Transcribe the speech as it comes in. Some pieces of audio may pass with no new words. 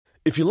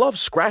If you love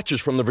scratchers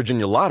from the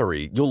Virginia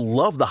Lottery, you'll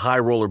love the High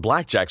Roller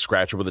Blackjack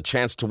Scratcher with a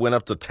chance to win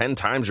up to 10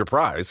 times your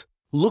prize.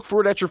 Look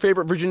for it at your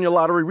favorite Virginia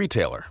Lottery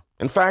retailer.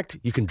 In fact,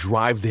 you can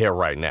drive there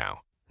right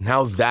now.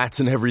 Now that's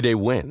an everyday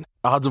win.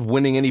 Odds of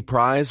winning any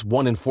prize,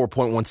 1 in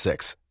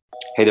 4.16.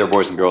 Hey there,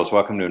 boys and girls.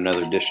 Welcome to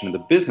another edition of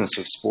the Business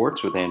of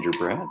Sports with Andrew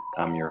Brandt.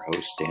 I'm your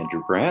host,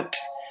 Andrew Brandt.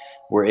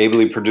 We're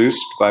ably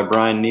produced by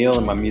Brian Neal,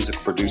 and my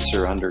musical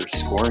producer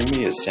underscoring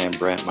me is Sam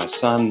Brandt. My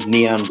son,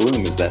 Neon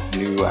Bloom, is that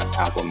new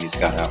album he's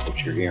got out,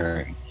 which you're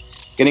hearing.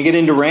 Going to get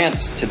into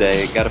rants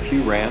today. Got a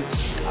few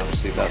rants,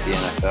 obviously, about the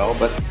NFL,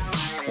 but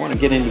I want to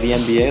get into the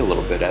NBA a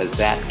little bit as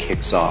that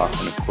kicks off.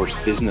 And, of course,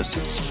 Business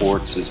of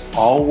Sports is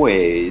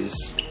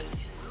always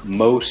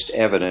most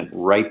evident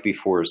right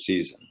before a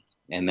season.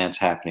 And that's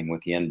happening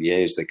with the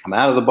NBA as they come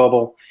out of the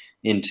bubble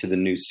into the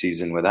new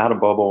season without a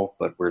bubble.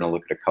 But we're going to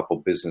look at a couple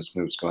business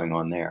moves going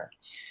on there.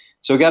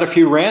 So we got a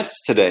few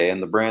rants today in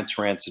the Brandt's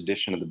Rants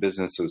edition of the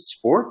Business of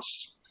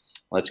Sports.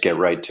 Let's get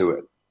right to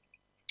it.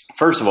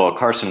 First of all,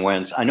 Carson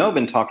Wentz. I know I've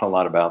been talking a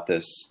lot about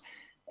this.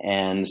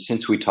 And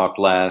since we talked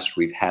last,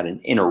 we've had an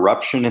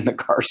interruption in the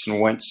Carson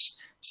Wentz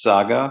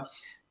saga,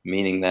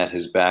 meaning that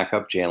his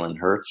backup, Jalen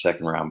Hurts,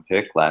 second-round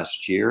pick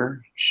last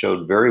year,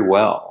 showed very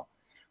well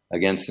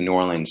against the New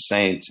Orleans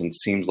Saints and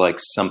seems like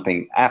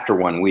something after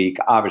 1 week,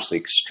 obviously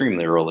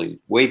extremely early,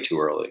 way too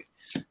early,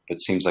 but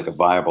seems like a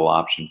viable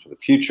option for the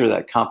future.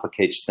 That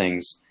complicates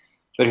things.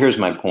 But here's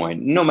my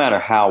point. No matter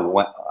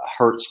how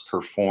Hurts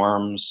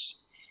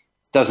performs,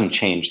 it doesn't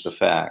change the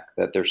fact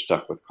that they're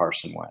stuck with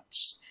Carson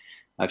Wentz.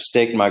 I've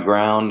staked my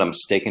ground. I'm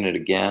staking it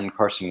again.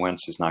 Carson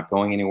Wentz is not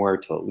going anywhere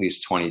till at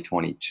least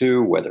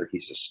 2022, whether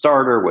he's a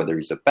starter, whether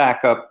he's a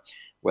backup,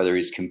 whether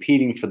he's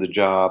competing for the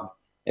job,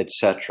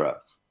 etc.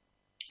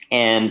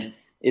 And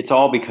it's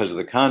all because of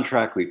the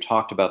contract. We've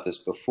talked about this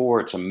before.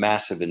 It's a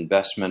massive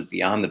investment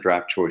beyond the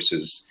draft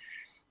choices.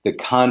 The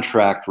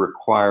contract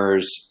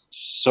requires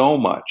so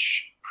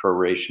much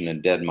proration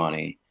and dead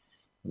money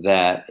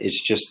that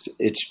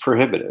it's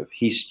prohibitive.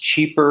 He's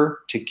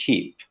cheaper to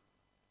keep.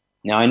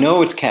 Now, I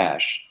know it's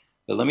cash,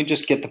 but let me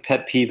just get the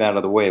pet peeve out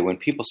of the way. When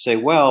people say,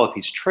 well, if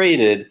he's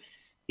traded,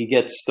 he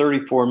gets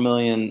 $34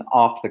 million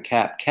off the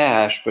cap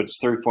cash, but it's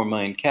 $34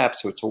 million cap,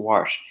 so it's a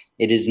wash.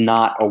 It is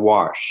not a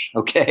wash,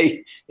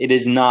 okay? It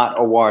is not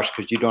a wash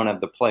because you don't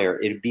have the player.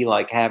 It'd be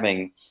like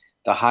having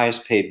the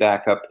highest paid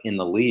backup in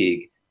the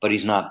league, but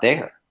he's not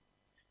there.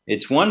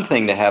 It's one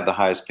thing to have the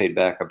highest paid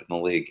backup in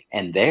the league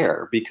and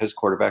there because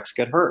quarterbacks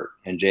get hurt.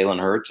 And Jalen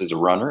Hurts is a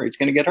runner. He's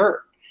going to get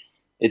hurt.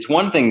 It's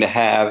one thing to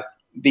have,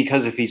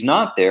 because if he's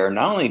not there,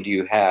 not only do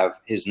you have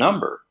his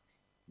number,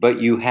 but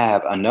you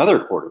have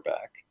another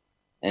quarterback,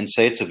 and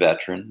say it's a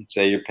veteran,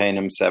 say you're paying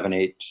him $7,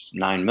 $8,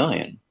 $9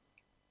 million,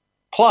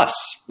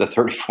 plus the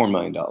 $34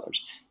 million.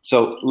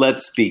 So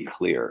let's be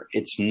clear.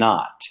 It's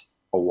not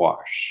a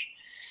wash.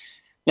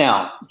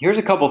 Now, here's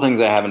a couple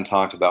things I haven't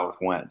talked about with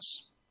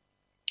Wentz.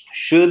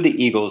 Should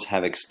the Eagles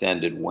have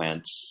extended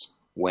Wentz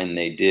when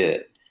they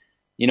did?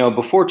 You know,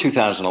 before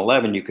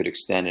 2011, you could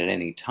extend at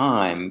any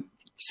time.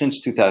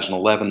 Since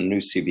 2011, the new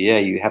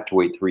CBA, you have to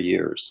wait 3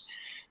 years.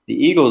 The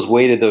Eagles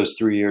waited those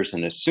 3 years,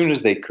 and as soon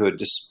as they could,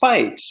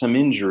 despite some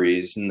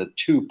injuries in the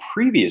 2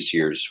 previous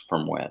years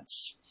from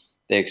Wentz,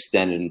 they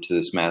extended into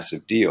this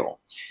massive deal.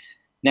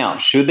 Now,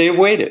 should they have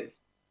waited?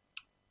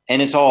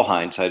 And it's all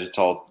hindsight. It's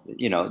all,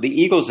 the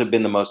Eagles have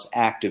been the most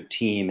active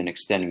team in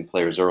extending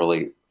players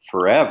early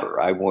forever.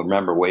 I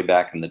remember way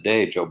back in the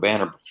day, Joe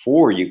Banner,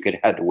 before you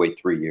had to wait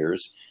 3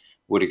 years,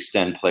 would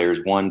extend players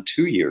 1-2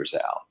 years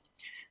out.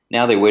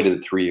 Now they waited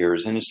the 3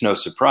 years, and it's no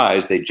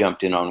surprise they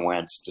jumped in on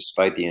Wentz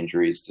despite the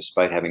injuries,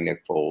 despite having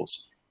Nick Foles.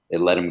 They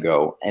let him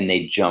go, and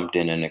they jumped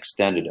in and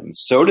extended him.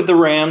 So did the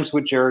Rams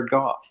with Jared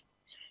Goff.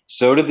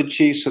 So did the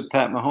Chiefs with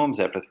Pat Mahomes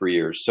after 3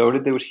 years. So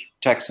did the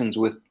Texans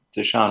with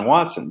Deshaun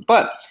Watson.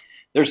 But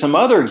there's some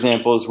other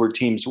examples where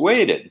teams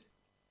waited.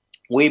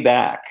 Way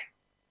back,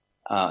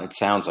 it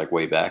sounds like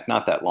way back,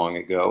 not that long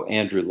ago,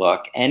 Andrew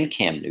Luck and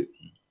Cam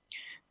Newton.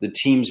 The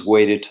teams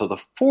waited till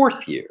the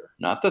 4th year,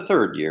 not the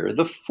 3rd year,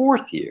 the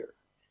 4th year.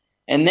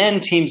 And then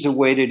teams have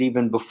waited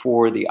even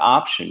before the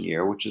option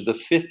year, which is the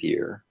 5th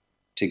year,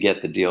 to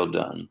get the deal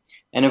done.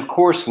 And of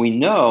course, we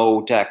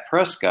know Dak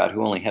Prescott,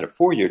 who only had a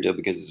 4-year deal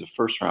because he's a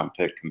first-round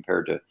pick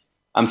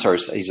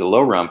he's a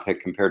low-round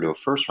pick compared to a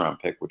first-round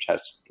pick, which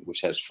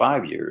has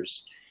 5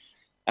 years.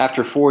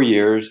 After 4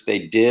 years,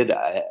 they did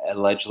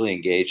allegedly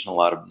engage in a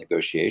lot of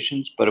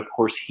negotiations, but of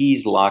course,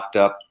 he's locked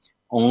up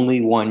only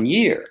 1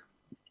 year.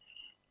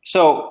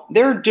 So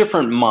there are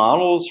different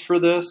models for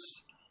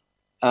this.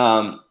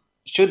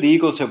 Should the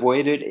Eagles have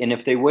waited? And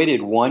if they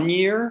waited 1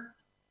 year,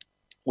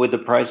 would the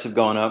price have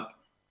gone up?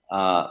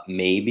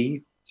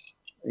 Maybe.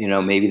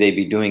 Maybe they'd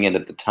be doing it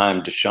at the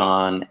time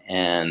Deshaun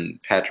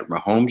and Patrick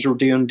Mahomes were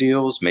doing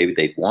deals. Maybe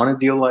they'd want a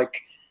deal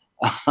like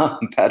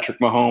Patrick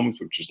Mahomes,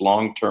 which is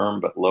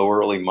long-term but low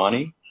early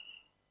money.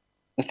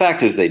 The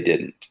fact is they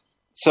didn't.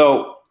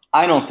 So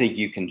I don't think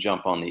you can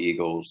jump on the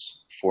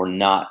Eagles for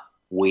not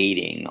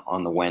waiting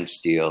on the Wentz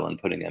deal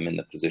and putting them in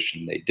the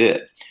position they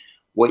did.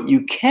 What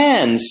you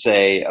can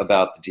say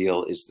about the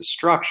deal is the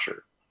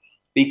structure,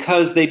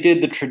 because they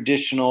did the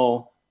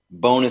traditional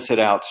bonus it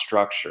out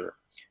structure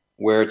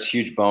where it's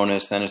huge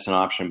bonus, then it's an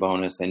option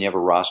bonus, then you have a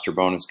roster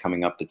bonus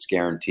coming up that's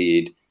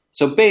guaranteed.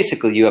 So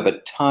basically you have a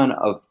ton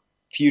of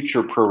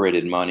future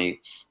prorated money,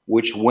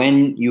 which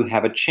when you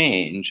have a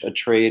change, a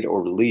trade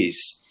or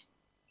release,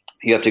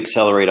 you have to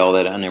accelerate all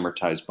that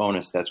unamortized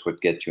bonus. That's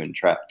what gets you in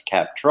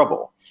cap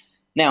trouble.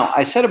 Now,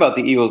 I said about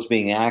the Eagles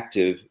being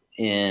active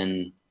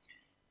in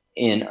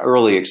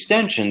early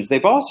extensions.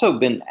 They've also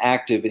been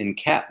active in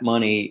cap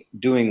money,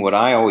 doing what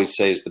I always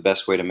say is the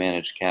best way to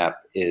manage cap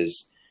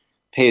is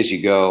pay as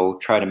you go,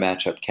 try to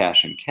match up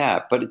cash and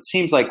cap. But it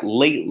seems like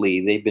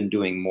lately they've been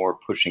doing more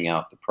pushing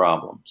out the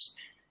problems,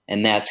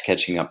 and that's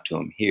catching up to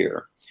them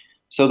here.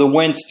 So the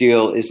Wentz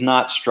deal is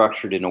not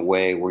structured in a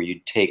way where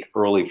you take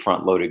early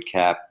front-loaded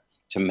cap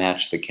to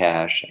match the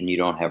cash and you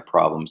don't have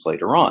problems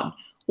later on.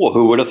 Well,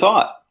 who would have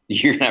thought?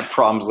 You're going to have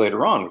problems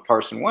later on with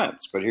Carson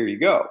Wentz, but here you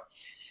go.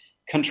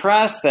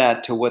 Contrast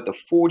that to what the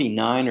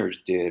 49ers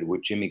did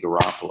with Jimmy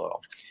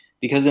Garoppolo,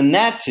 because in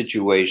that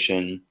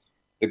situation,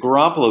 the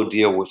Garoppolo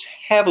deal was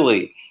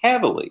heavily,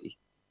 heavily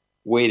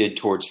weighted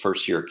towards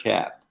first-year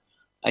cap.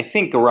 I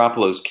think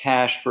Garoppolo's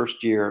cash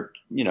first year,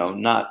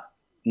 not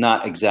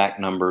exact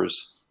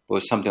numbers, but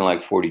was something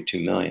like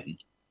 $42 million.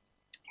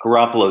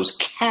 Garoppolo's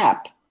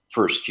cap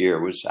first year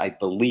was, I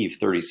believe,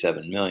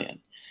 $37 million.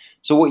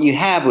 So what you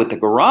have with the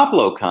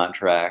Garoppolo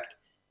contract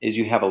is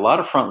you have a lot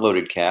of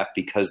front-loaded cap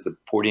because the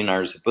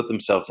 49ers have put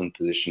themselves in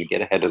position to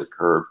get ahead of the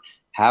curve,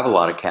 have a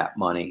lot of cap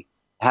money,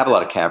 have a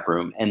lot of cap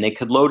room, and they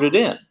could load it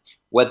in.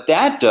 What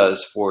that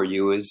does for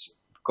you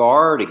is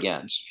guard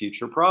against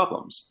future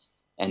problems.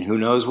 And who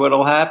knows what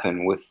will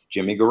happen with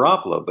Jimmy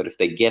Garoppolo. But if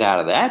they get out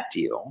of that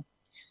deal,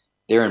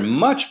 they're in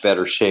much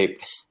better shape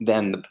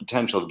than the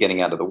potential of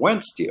getting out of the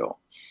Wentz deal.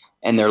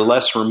 And they're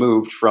less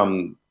removed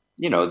from,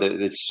 the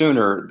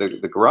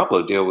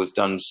Garoppolo deal was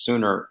done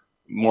sooner,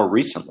 more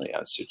recently,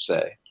 I should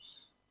say,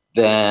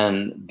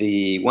 than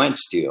the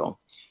Wentz deal.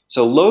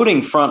 So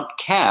loading front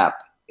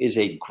cap is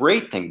a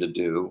great thing to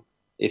do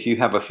if you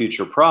have a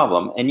future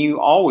problem, and you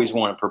always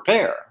want to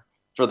prepare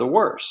for the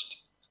worst.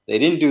 They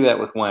didn't do that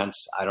with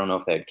Wentz. I don't know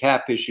if they had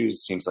cap issues. It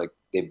seems like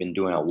they've been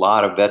doing a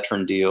lot of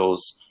veteran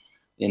deals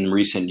in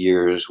recent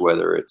years,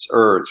 whether it's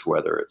Ertz,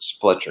 whether it's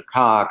Fletcher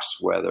Cox,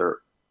 whether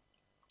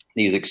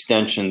these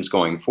extensions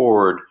going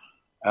forward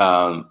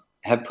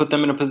have put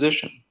them in a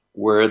position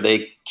where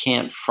they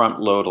can't front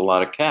load a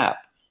lot of cap.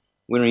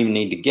 We don't even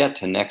need to get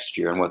to next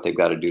year and what they've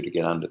got to do to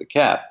get under the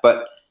cap.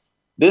 But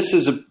this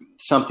is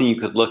something you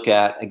could look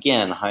at.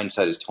 Again,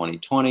 hindsight is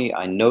 20/20.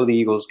 I know the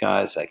Eagles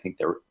guys. I think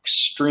they're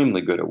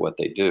extremely good at what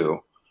they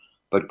do.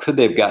 But could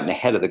they have gotten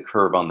ahead of the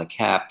curve on the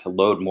cap to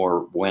load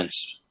more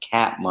Wentz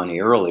cap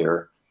money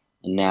earlier?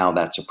 And now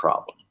that's a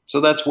problem.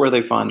 So that's where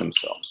they find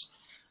themselves.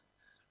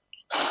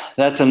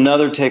 That's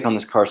another take on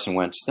this Carson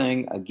Wentz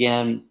thing.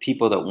 Again,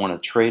 people that want to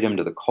trade him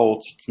to the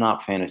Colts, it's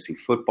not fantasy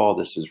football.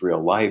 This is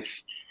real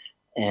life.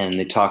 And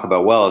they talk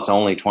about, well, it's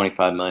only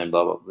 $25 million,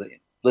 blah, blah, blah.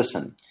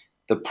 Listen,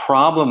 the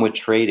problem with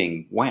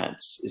trading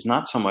Wentz is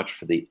not so much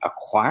for the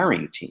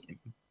acquiring team.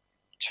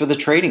 It's for the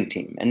trading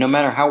team. And no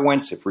matter how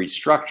Wentz, if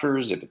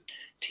restructures, if a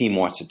team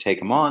wants to take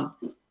him on,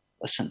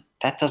 listen,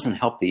 that doesn't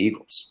help the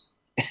Eagles.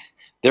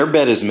 Their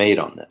bet is made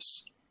on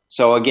this.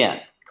 So again,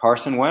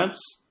 Carson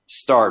Wentz,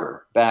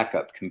 starter,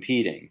 backup,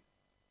 competing,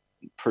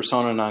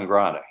 persona non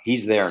grata.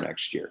 He's there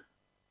next year.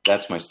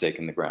 That's my stake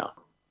in the ground.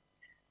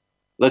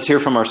 Let's hear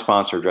from our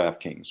sponsor,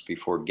 DraftKings,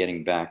 before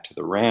getting back to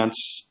the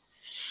rants.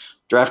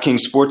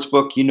 DraftKings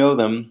Sportsbook, you know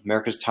them,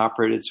 America's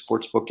top-rated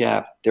sportsbook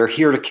app. They're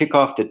here to kick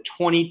off the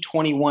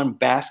 2021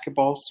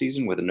 basketball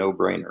season with a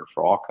no-brainer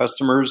for all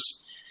customers.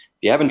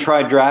 If you haven't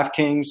tried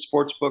DraftKings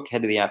Sportsbook,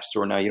 head to the App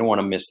Store now. You don't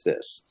want to miss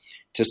this.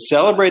 To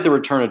celebrate the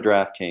return of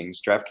DraftKings,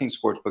 DraftKings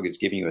Sportsbook is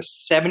giving you a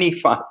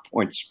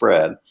 75-point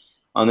spread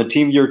on the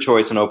team of your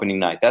choice on opening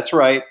night. That's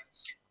right.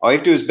 All you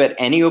have to do is bet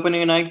any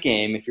opening night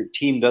game. If your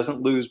team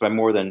doesn't lose by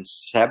more than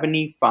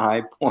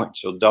 75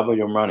 points, you'll double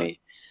your money.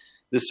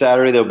 This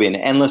Saturday, there'll be an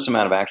endless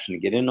amount of action to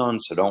get in on,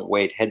 so don't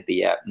wait. Head to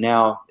the app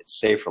now. It's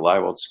safe,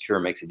 reliable, secure,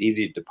 makes it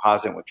easy to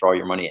deposit and withdraw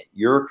your money at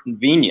your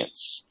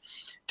convenience.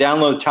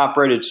 Download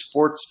top-rated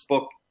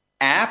sportsbook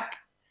app.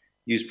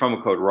 Use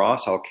promo code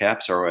ROSS, all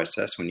caps,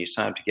 ROSS, when you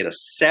sign up to get a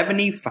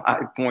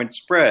 75-point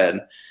spread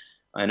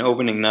on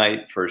opening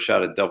night for a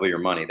shot at double your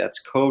money. That's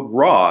code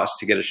ROSS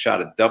to get a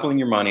shot at doubling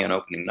your money on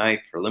opening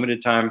night for a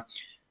limited time.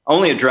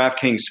 Only at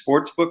DraftKings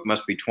Sportsbook.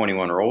 Must be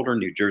 21 or older.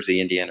 New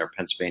Jersey, Indiana, or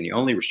Pennsylvania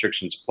only.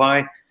 Restrictions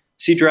apply.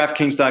 See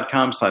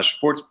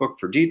DraftKings.com/sportsbook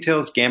for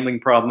details. Gambling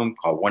problem?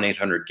 Call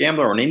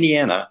 1-800-GAMBLER, or in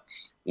Indiana,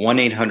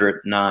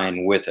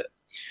 1-800-9-WITH-IT.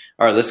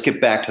 All right, let's get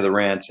back to the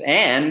rants.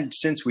 And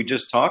since we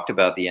just talked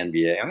about the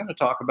NBA, I'm going to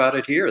talk about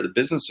it here, the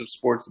business of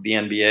sports of the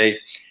NBA.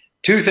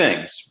 Two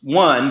things.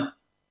 One,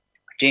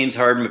 James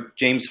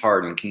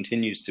Harden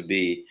continues to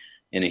be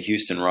in a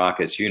Houston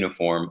Rockets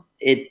uniform.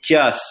 It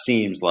just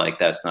seems like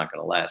that's not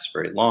going to last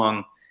very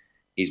long.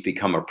 He's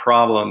become a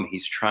problem.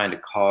 He's trying to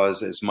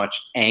cause as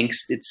much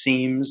angst, it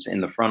seems,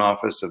 in the front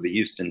office of the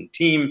Houston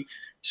team,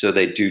 so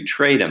they do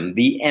trade him.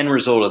 The end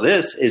result of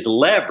this is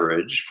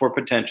leverage for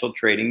potential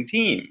trading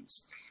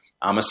teams.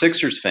 I'm a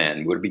Sixers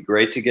fan. Would it be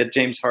great to get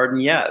James Harden?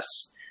 Yes.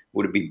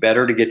 Would it be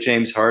better to get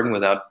James Harden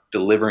without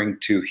delivering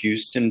to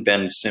Houston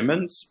Ben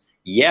Simmons?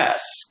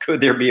 Yes. Could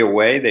there be a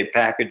way they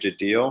package a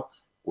deal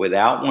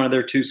without one of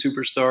their two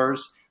superstars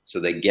so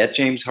they get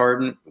James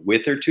Harden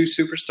with their two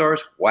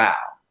superstars? Wow.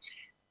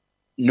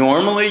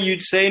 Normally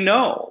you'd say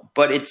no,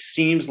 but it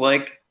seems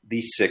like the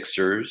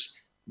Sixers,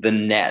 the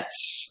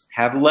Nets,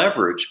 have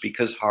leverage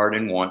because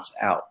Harden wants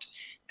out.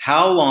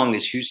 How long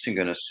is Houston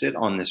going to sit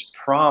on this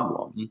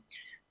problem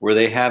where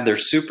they have their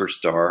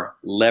superstar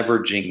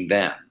leveraging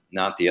them,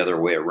 not the other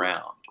way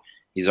around?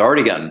 He's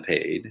already gotten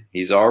paid.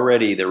 There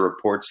are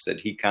reports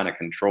that he kind of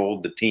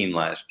controlled the team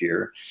last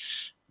year,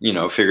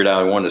 figured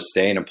out he wanted to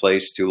stay in a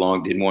place too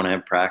long, didn't want to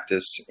have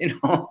practice,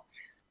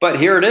 But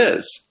here it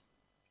is.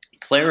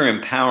 Player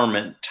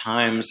empowerment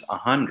times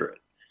 100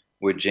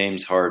 with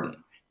James Harden.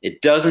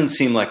 It doesn't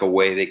seem like a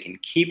way they can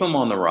keep him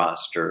on the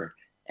roster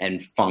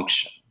and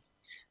function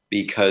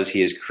because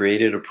he has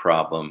created a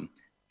problem.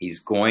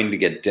 He's going to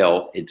get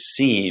dealt, it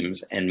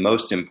seems, and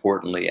most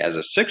importantly, as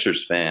a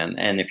Sixers fan,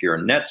 and if you're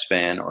a Nets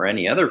fan or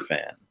any other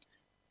fan,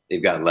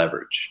 they've got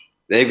leverage.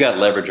 They've got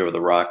leverage over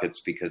the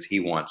Rockets because he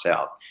wants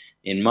out.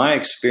 In my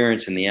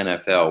experience in the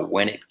NFL,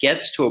 when it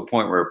gets to a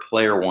point where a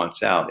player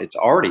wants out, it's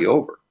already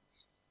over.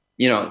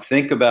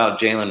 Think about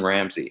Jalen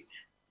Ramsey.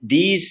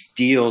 These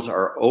deals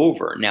are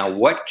over. Now,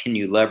 what can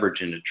you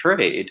leverage in a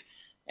trade?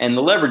 And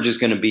the leverage is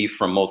going to be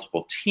from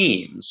multiple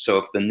teams. So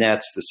if the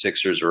Nets, the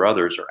Sixers, or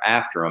others are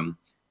after him,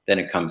 then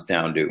it comes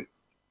down to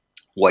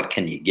what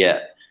can you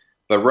get?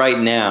 But right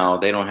now,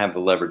 they don't have the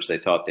leverage they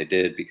thought they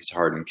did because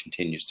Harden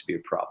continues to be a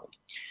problem.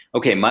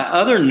 Okay, my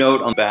other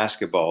note on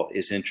basketball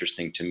is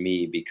interesting to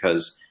me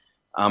because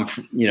I'm,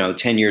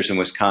 10 years in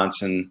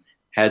Wisconsin,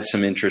 had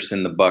some interest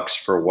in the Bucks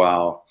for a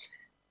while.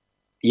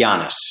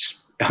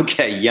 Giannis.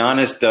 Okay,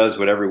 Giannis does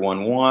what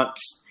everyone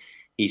wants.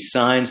 He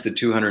signs the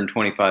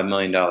 $225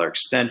 million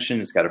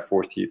extension. It's got a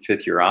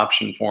fifth-year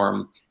option for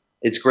him.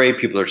 It's great.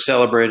 People are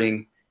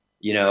celebrating.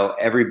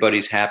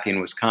 Everybody's happy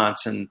in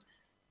Wisconsin.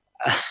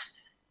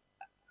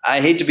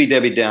 I hate to be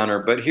Debbie Downer,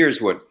 but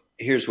here's what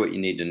you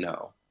need to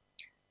know.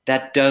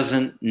 That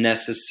doesn't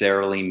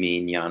necessarily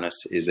mean Giannis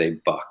is a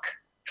Buck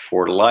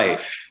for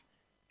life,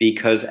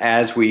 because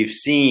as we've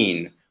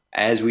seen,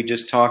 as we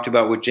just talked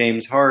about with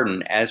James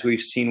Harden, as we've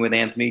seen with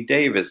Anthony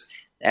Davis,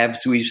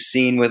 as we've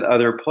seen with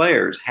other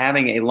players,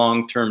 having a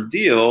long-term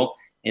deal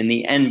in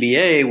the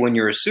NBA when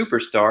you're a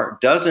superstar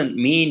doesn't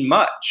mean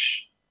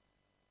much.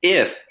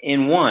 If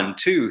in 1,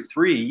 2,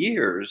 3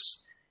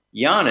 years,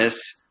 Giannis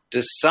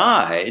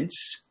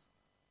decides,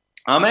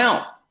 I'm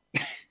out,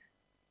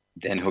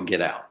 then he'll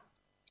get out.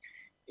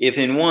 If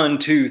in 1,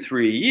 2,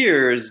 3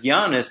 years,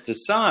 Giannis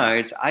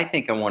decides, I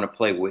think I want to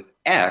play with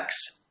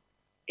X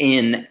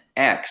in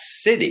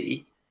X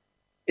city,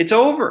 it's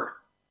over.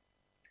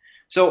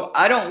 So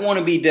I don't want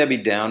to be Debbie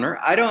Downer.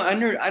 I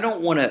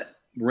don't want to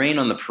rain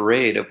on the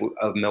parade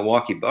of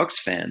Milwaukee Bucks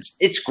fans.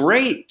 It's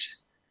great.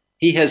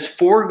 He has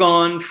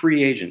foregone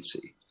free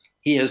agency.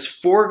 He has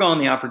foregone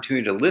the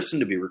opportunity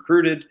to be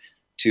recruited,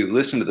 to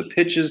listen to the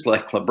pitches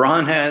like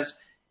LeBron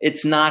has.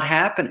 It's not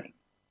happening.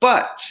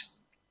 But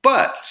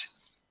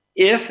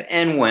if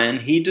and when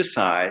he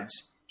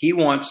decides he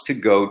wants to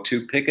go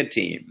to pick a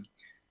team,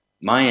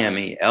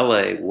 Miami,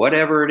 LA,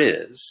 whatever it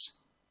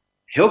is,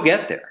 he'll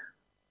get there.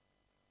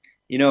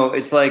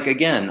 It's like,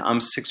 again, I'm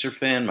a Sixer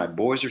fan. My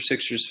boys are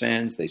Sixers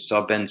fans. They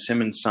saw Ben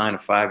Simmons sign a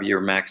 5-year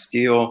max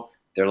deal.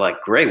 They're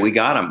like, great, we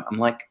got him. I'm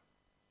like,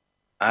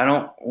 I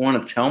don't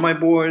want to tell my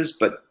boys,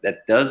 but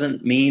that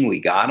doesn't mean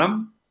we got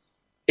him.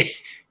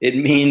 It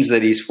means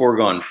that he's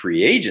foregone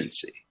free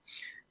agency.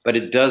 But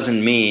it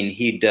doesn't mean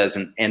he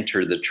doesn't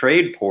enter the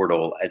trade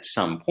portal at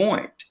some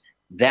point.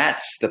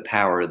 That's the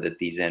power that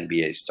these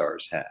NBA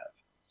stars have.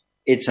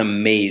 It's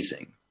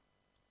amazing.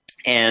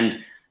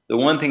 And the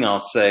one thing I'll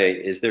say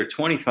is there are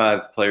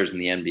 25 players in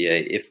the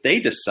NBA. If they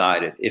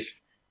decided,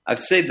 I've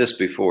said this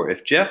before,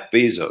 if Jeff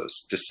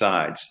Bezos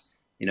decides,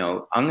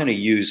 I'm going to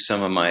use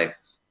some of my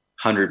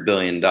 $100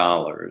 billion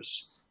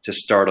to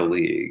start a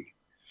league,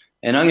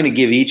 and I'm going to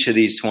give each of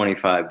these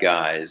 25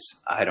 guys,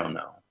 I don't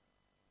know,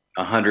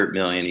 $100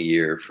 million a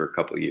year for a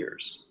couple of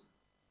years,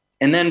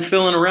 and then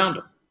fill in around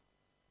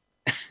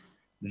them.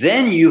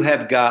 Then you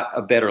have got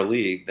a better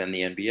league than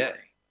the NBA.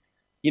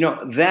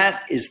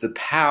 That is the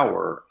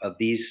power of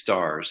these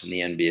stars in the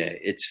NBA.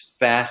 It's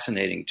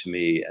fascinating to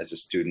me as a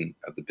student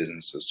of the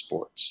business of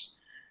sports.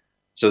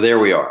 So there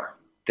we are.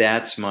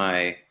 That's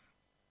my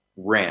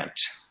rant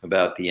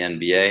about the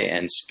NBA.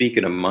 And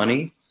speaking of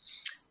money,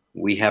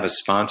 we have a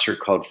sponsor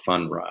called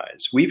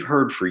Fundrise. We've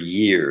heard for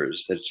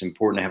years that it's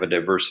important to have a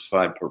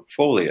diversified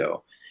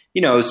portfolio,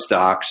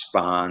 stocks,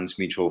 bonds,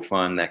 mutual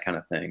fund, that kind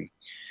of thing.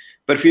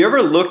 But if you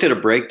ever looked at a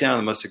breakdown of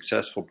the most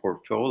successful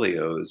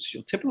portfolios,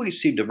 you'll typically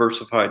see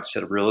diversified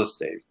set of real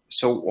estate.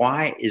 So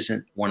why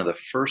isn't one of the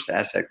first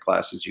asset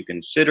classes you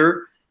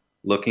consider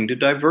looking to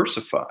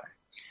diversify.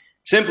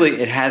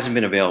 Simply, it hasn't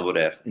been available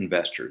to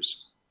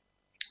investors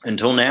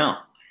until now.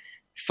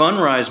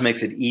 Fundrise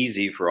makes it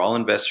easy for all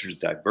investors to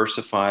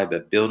diversify by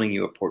building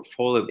you a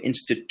portfolio of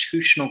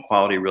institutional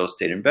quality real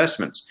estate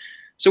investments.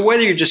 So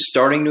whether you're just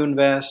starting to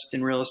invest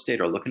in real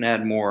estate or looking to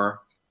add more,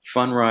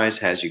 Fundrise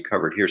has you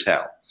covered. Here's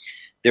how.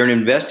 They're an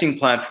investing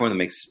platform that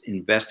makes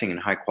investing in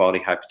high quality,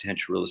 high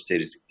potential real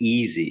estate as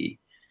easy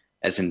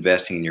as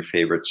investing in your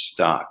favorite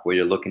stock. Whether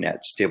you're looking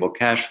at stable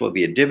cash flow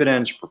via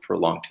dividends or prefer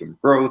long-term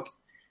growth,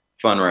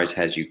 Fundrise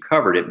has you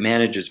covered. It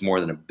manages more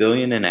than $1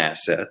 billion in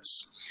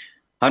assets,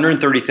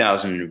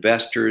 130,000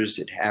 investors.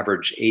 It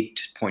averaged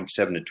 8.7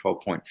 to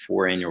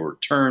 12.4 annual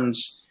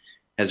returns,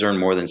 has earned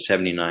more than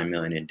 $79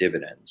 million in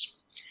dividends.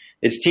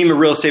 Its team of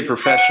real estate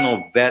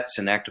professional vets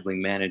and actively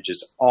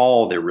manages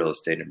all their real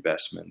estate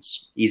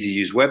investments.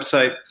 Easy-to-use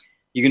website.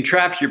 You can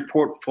track your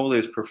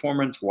portfolio's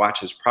performance,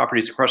 watch as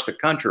properties across the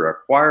country are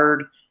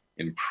acquired,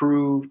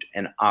 improved,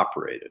 and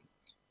operated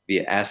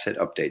via asset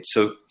updates.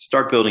 So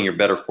start building your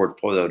better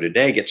portfolio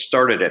today. Get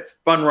started at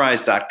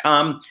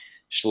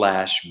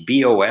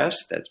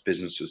fundrise.com/BOS. That's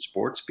Business with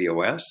Sports,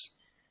 BOS.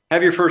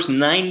 Have your first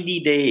 90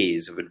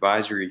 days of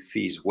advisory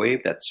fees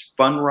waived. That's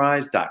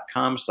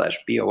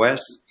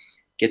fundrise.com/BOS.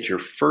 Get your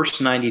first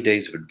 90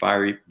 days of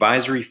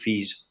advisory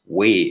fees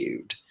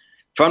waived.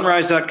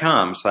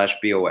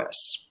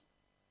 Fundrise.com/BOS.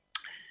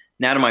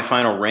 Now to my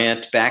final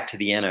rant, back to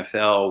the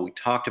NFL. We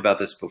talked about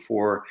this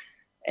before.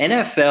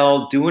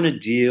 NFL doing a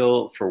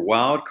deal for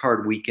Wild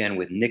Card Weekend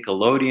with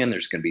Nickelodeon.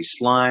 There's going to be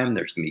slime.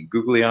 There's going to be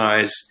googly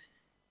eyes.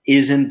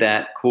 Isn't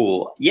that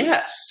cool?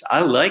 Yes, I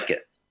like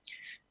it.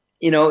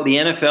 You know, the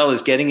NFL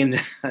is getting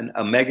into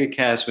a mega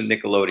cast with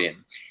Nickelodeon.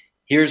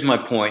 Here's my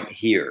point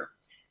here.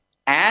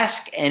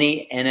 Ask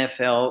any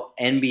NFL,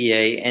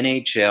 NBA,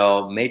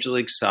 NHL, Major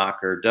League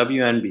Soccer,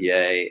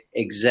 WNBA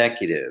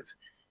executive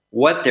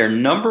what their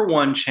number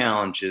one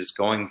challenge is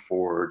going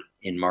forward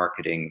in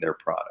marketing their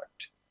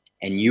product.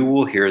 And you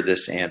will hear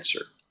this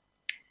answer.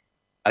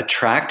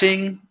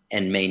 Attracting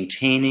and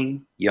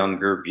maintaining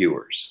younger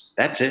viewers.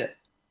 That's it.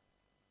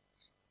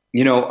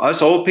 You know,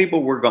 us old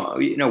people,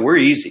 we're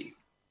easy.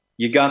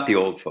 You got the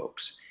old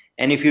folks.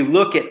 And if you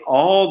look at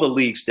all the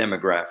league's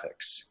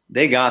demographics,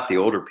 they got the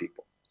older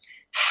people.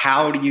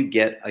 How do you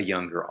get a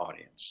younger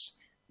audience?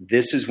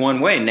 This is one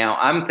way. Now,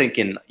 I'm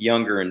thinking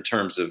younger in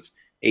terms of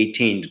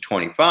 18 to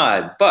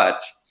 25,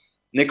 but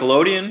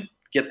Nickelodeon,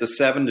 get the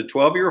 7 to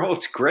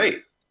 12-year-olds,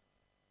 great.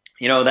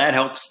 You know, that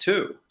helps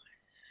too.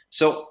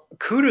 So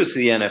kudos to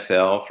the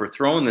NFL for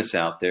throwing this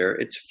out there.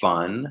 It's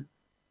fun.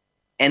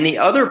 And the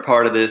other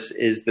part of this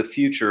is the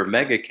future of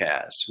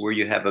Megacasts, where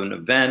you have an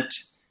event,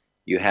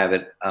 you have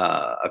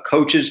a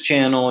coach's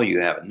channel,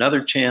 you have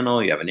another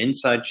channel, you have an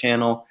inside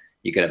channel,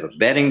 you could have a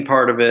betting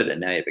part of it,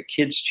 and now you have a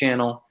kids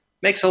channel.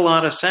 Makes a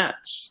lot of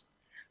sense.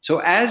 So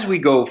as we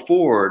go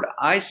forward,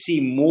 I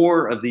see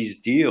more of these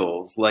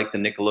deals like the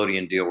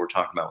Nickelodeon deal we're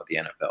talking about with the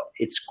NFL.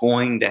 It's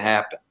going to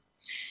happen.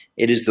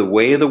 It is the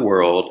way of the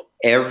world.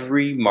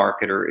 Every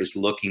marketer is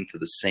looking for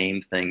the same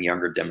thing,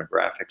 younger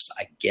demographics.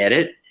 I get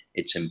it.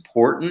 It's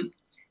important.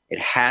 It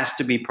has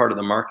to be part of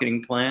the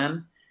marketing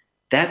plan.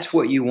 That's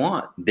what you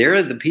want.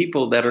 They're the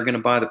people that are going to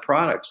buy the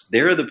products.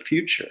 They're the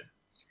future.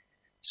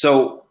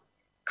 So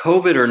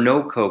COVID or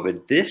no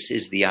COVID, this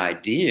is the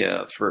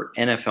idea for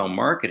NFL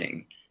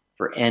marketing,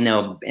 for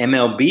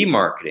MLB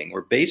marketing,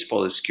 where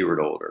baseball is skewed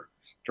older.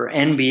 For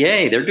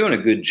NBA, they're doing a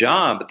good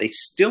job, but they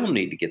still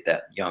need to get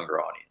that younger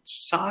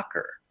audience.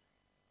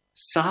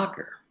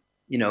 Soccer.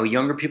 You know,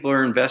 younger people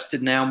are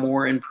invested now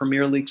more in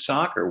Premier League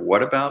soccer.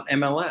 What about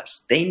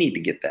MLS? They need to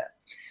get that.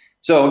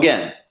 So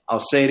again, I'll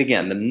say it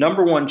again. The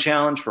number one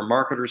challenge for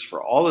marketers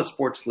for all the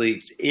sports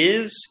leagues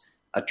is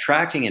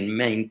attracting and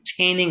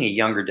maintaining a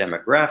younger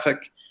demographic.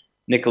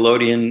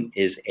 Nickelodeon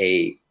is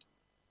a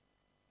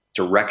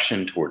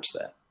direction towards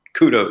that.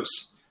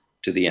 Kudos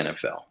to the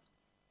NFL.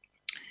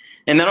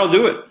 And that'll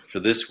do it for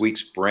this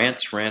week's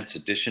Brandt's Rants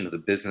edition of the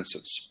Business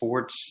of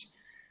Sports.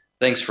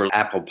 Thanks for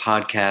Apple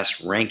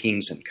Podcasts.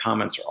 Rankings and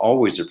comments are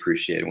always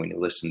appreciated when you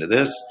listen to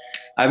this.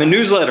 I have a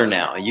newsletter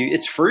now.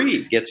 It's free.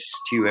 It gets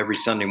to you every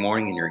Sunday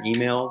morning in your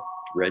email.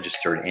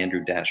 Register at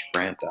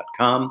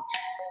andrew-brandt.com.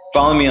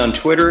 Follow me on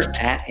Twitter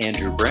at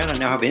Andrew Brandt. I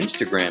now have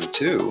Instagram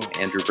too,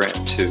 Andrew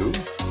Brandt 2.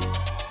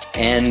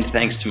 And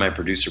thanks to my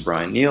producer,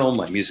 Brian Neal,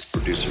 my music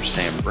producer,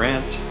 Sam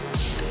Brandt.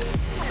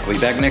 I'll be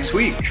back next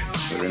week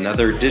with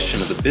another edition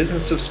of the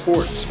Business of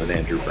Sports with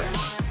Andrew Brandt.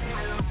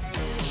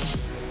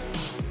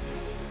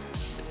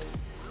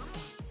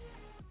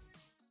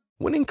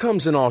 Winning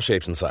comes in all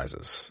shapes and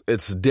sizes.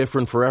 It's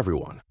different for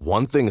everyone.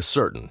 One thing is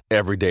certain.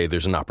 Every day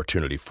there's an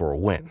opportunity for a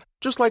win.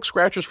 Just like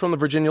scratchers from the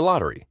Virginia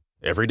Lottery.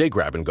 Everyday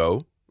grab and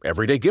go.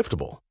 Everyday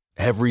giftable.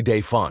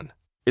 Everyday fun.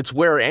 It's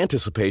where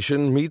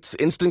anticipation meets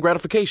instant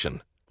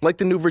gratification. Like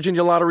the new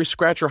Virginia Lottery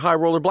Scratcher High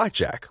Roller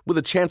Blackjack with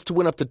a chance to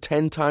win up to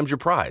 10 times your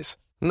prize.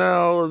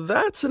 Now,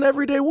 that's an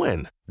everyday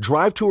win.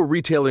 Drive to a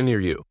retailer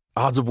near you.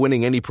 Odds of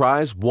winning any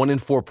prize, 1 in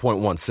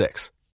 4.16.